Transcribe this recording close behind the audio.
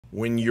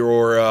When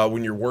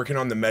you're working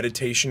on the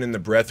meditation and the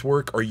breath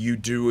work, are you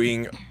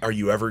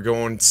ever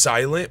going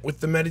silent with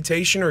the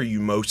meditation, or are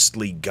you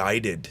mostly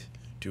guided,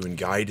 doing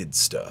guided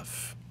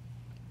stuff?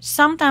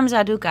 Sometimes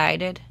I do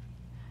guided,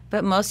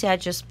 but mostly I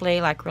just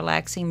play like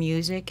relaxing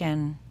music,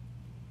 and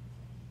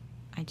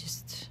I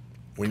just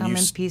come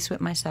in peace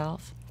with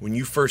myself. When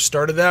you first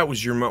started that,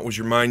 was your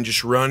mind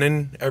just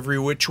running every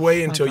which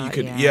way until you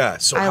could? Yeah.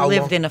 So I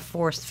lived in a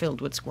forest filled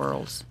with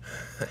squirrels,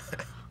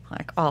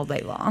 like all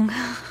day long.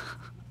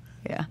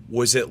 Yeah.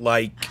 Was it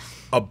like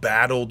a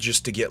battle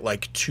just to get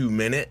like 2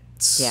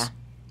 minutes? Yeah.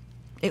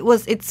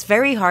 It's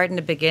very hard in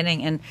the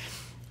beginning, and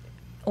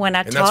when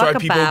I talk about it, that's why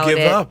people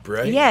give up,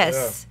 right? Yes.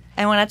 Yeah.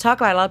 And when I talk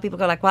about it, a lot of people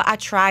go like, well, I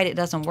tried, it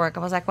doesn't work.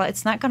 I was like, well,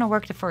 it's not going to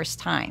work the first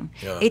time.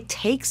 Yeah. It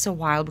takes a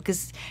while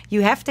because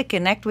you have to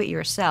connect with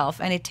yourself,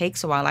 and it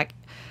takes a while. Like,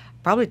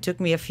 probably took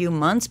me a few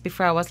months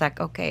before I was like,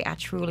 okay, I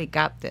truly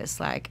got this.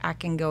 Like, I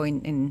can go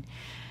in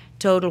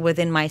total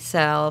within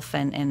myself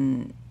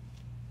and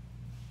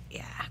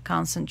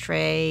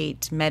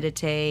concentrate,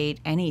 meditate,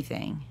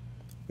 anything.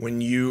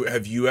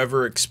 Have you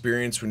ever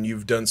experienced, when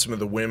you've done some of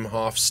the Wim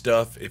Hof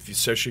stuff,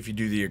 especially if you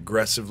do the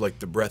aggressive, like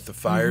the breath of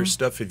fire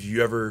stuff, have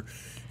you ever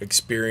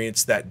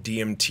experienced that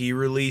DMT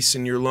release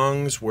in your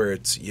lungs where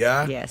it's,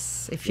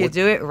 Yes, if you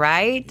do it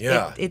right,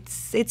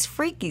 it's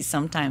freaky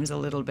sometimes a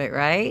little bit,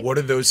 right? What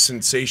are those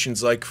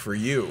sensations like for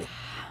you?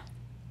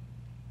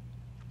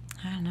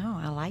 I don't know,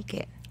 I like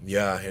it.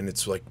 Yeah, and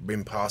it's like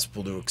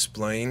impossible to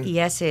explain.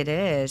 Yes, it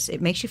is.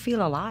 It makes you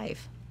feel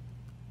alive.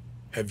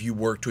 Have you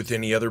worked with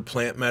any other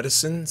plant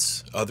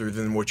medicines other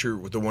than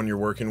the one you're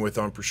working with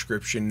on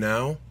prescription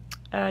now?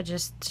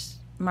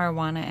 Just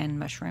marijuana and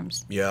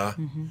mushrooms. Yeah.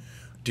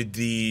 Does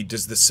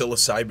the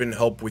psilocybin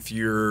help with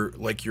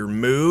your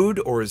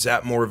mood, or is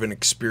that more of an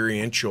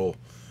experiential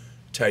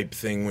type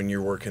thing when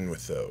you're working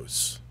with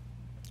those?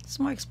 It's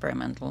more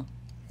experimental.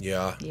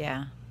 Yeah.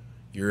 Yeah.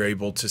 You're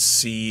able to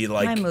see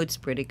like my mood's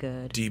pretty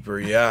good. Deeper,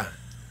 yeah.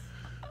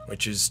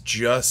 Which is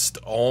just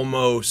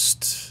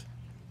almost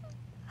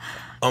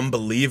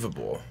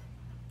unbelievable.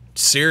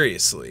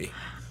 Seriously.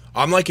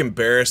 I'm like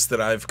embarrassed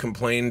that I've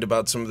complained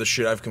about some of the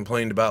shit I've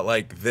complained about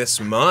like this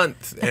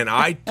month, and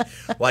I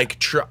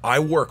I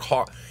work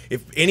hard.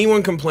 If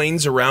anyone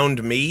complains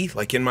around me,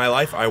 like in my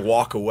life, I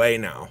walk away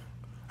now.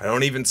 I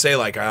don't even say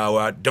like,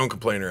 oh, don't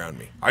complain around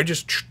me. I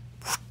just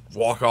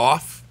walk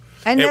off.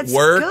 And that's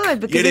good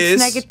because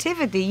it's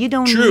negativity. You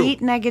don't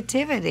need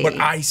negativity. But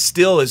I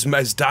still,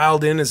 as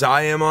dialed in as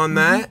I am on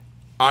that,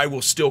 I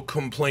will still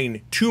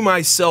complain to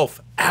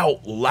myself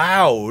out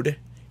loud.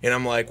 And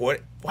I'm like,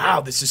 what? Wow,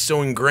 this is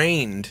so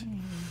ingrained.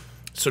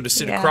 So to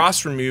sit across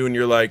from you and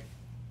you're like,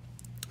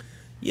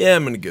 yeah,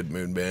 I'm in a good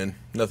mood, man.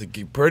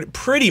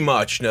 Pretty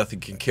much nothing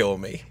can kill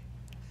me.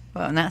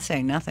 Well, I'm not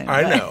saying nothing.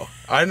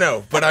 I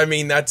know. But I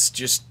mean, that's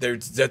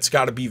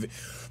got to be...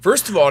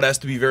 First of all, it has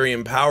to be very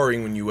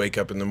empowering when you wake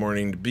up in the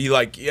morning to be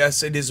like,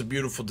 yes, it is a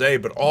beautiful day,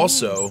 but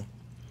also,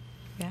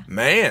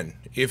 man,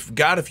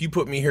 if you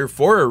put me here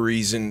for a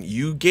reason,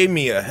 you gave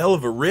me a hell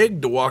of a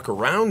rig to walk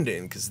around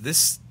in, because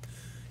this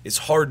is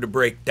hard to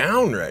break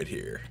down right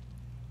here.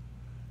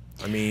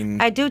 I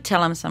mean... I do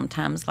tell him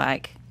sometimes,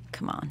 like,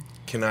 come on.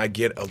 Can I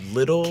get a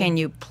little... Can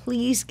you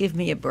please give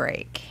me a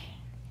break?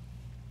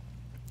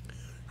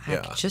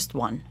 Like, just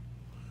one.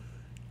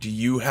 Do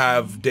you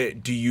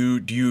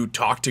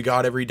talk to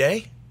God every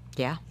day?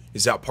 Yeah.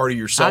 Is that part of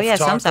your self-talk? Oh yeah,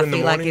 sometimes I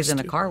feel like he's in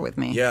the car with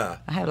me. Yeah.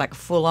 I have like a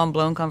full-on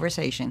blown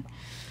conversation.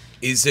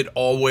 Is it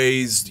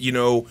always,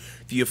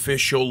 the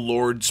official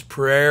Lord's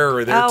Prayer, or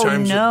are there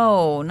times? Oh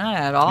no, not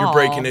at all. You're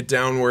breaking it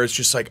down where it's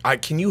just like,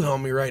 can you help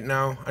me right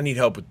now? I need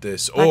help with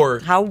this. Or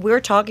how we're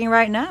talking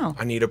right now.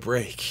 I need a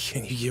break.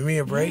 Can you give me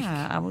a break?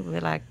 Yeah, I would be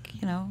like,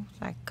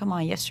 like, come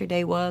on,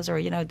 yesterday was,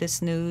 or,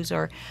 this news,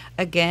 or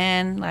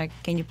again, like,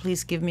 can you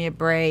please give me a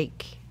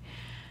break?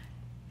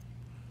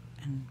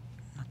 And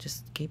I'll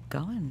just keep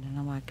going. And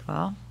I'm like,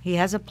 well, he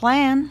has a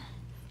plan.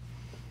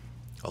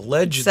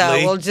 Allegedly. So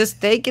we'll just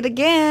take it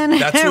again.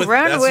 That's what,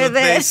 Run that's with what it.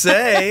 They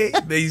say.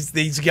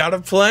 He's got a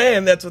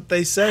plan. That's what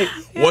they say.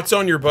 Yeah. What's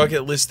on your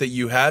bucket list that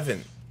you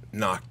haven't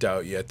knocked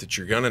out yet that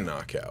you're going to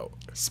knock out?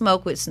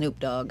 Smoke with Snoop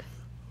Dogg.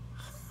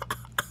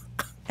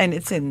 And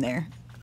it's in there.